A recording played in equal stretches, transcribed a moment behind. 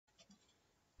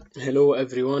Hello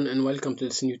everyone and welcome to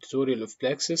this new tutorial of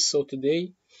Plaxis. So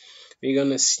today we're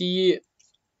gonna see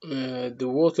the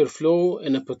water flow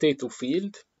in a potato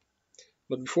field.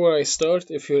 But before I start,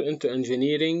 if you're into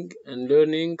engineering and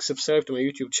learning, subscribe to my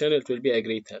YouTube channel, it will be a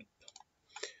great help.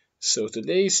 So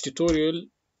today's tutorial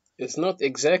is not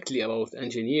exactly about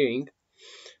engineering,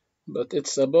 but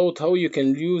it's about how you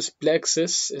can use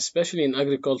Plaxis, especially in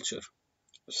agriculture.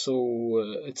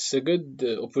 So it's a good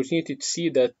opportunity to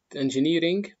see that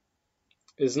engineering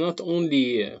is not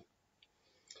only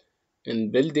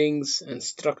in buildings and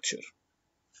structure.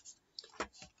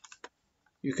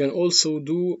 You can also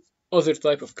do other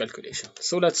type of calculation.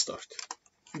 So let's start.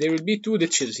 There will be two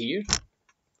ditches here,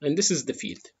 and this is the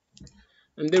field.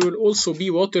 And there will also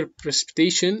be water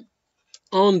precipitation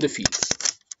on the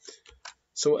fields.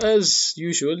 So as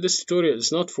usual, this tutorial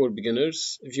is not for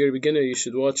beginners. If you're a beginner, you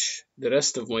should watch the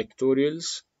rest of my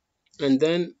tutorials and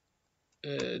then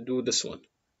do this one.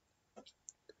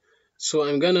 So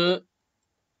I'm gonna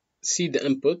see the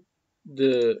input.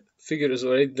 The figure is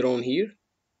already drawn here.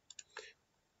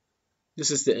 This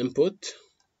is the input.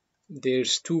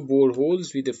 There's two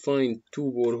boreholes. We define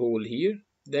two borehole here.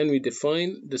 Then we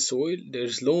define the soil.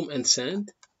 There's loam and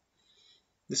sand.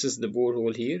 This is the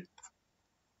borehole here.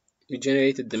 We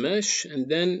generated the mesh and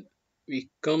then we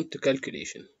come to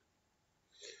calculation.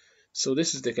 So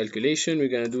this is the calculation. We're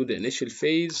going to do the initial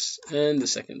phase and the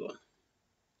second one.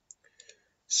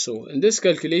 So in this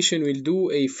calculation, we'll do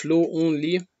a flow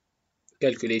only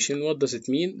calculation. What does it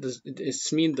mean?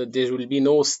 It means that there will be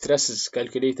no stresses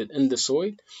calculated in the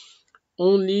soil.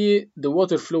 Only the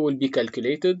water flow will be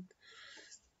calculated.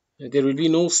 There will be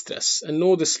no stress and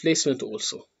no displacement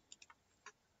also.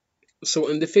 So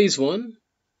in the phase 1,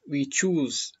 we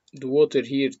choose the water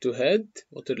here to head,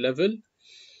 water level,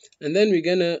 and then we're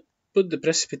gonna put the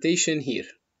precipitation here.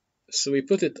 So we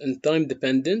put it in time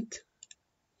dependent,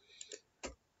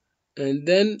 and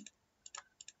then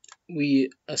we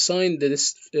assign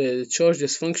the charge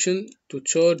this function to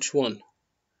charge 1.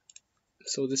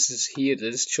 So this is here,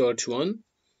 this is charge 1.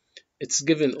 It's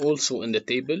given also in the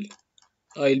table.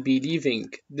 I'll be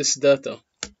leaving this data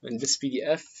and this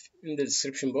PDF in the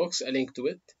description box, a link to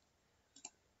it.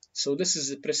 So this is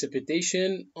the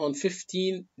precipitation on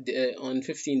 15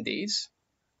 days.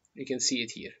 You can see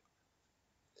it here.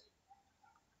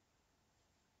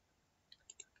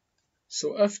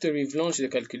 So after we've launched the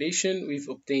calculation, we've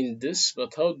obtained this,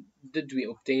 but how did we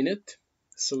obtain it?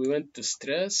 So we went to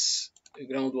stress,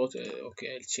 groundwater,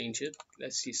 okay, I'll change it.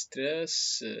 Let's see,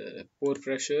 stress, pore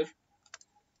pressure,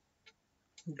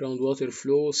 groundwater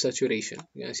flow, saturation.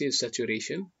 You can see the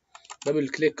saturation. Double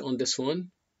click on this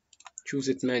one, choose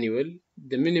it manual.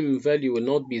 The minimum value will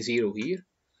not be 0 here,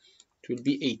 it will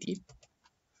be 80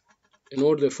 in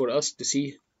order for us to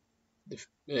see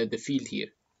the field here.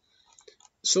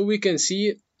 So we can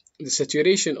see the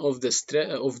saturation of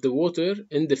the water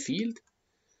in the field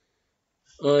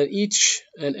on each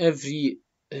and every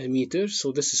meter.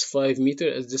 So this is 5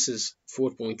 meters, as this is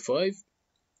 4.5.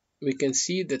 We can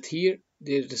see that here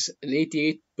there is an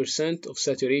 88% of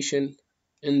saturation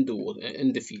in the water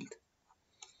in the field.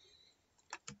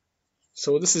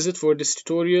 So this is it for this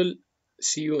tutorial.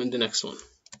 See you in the next one.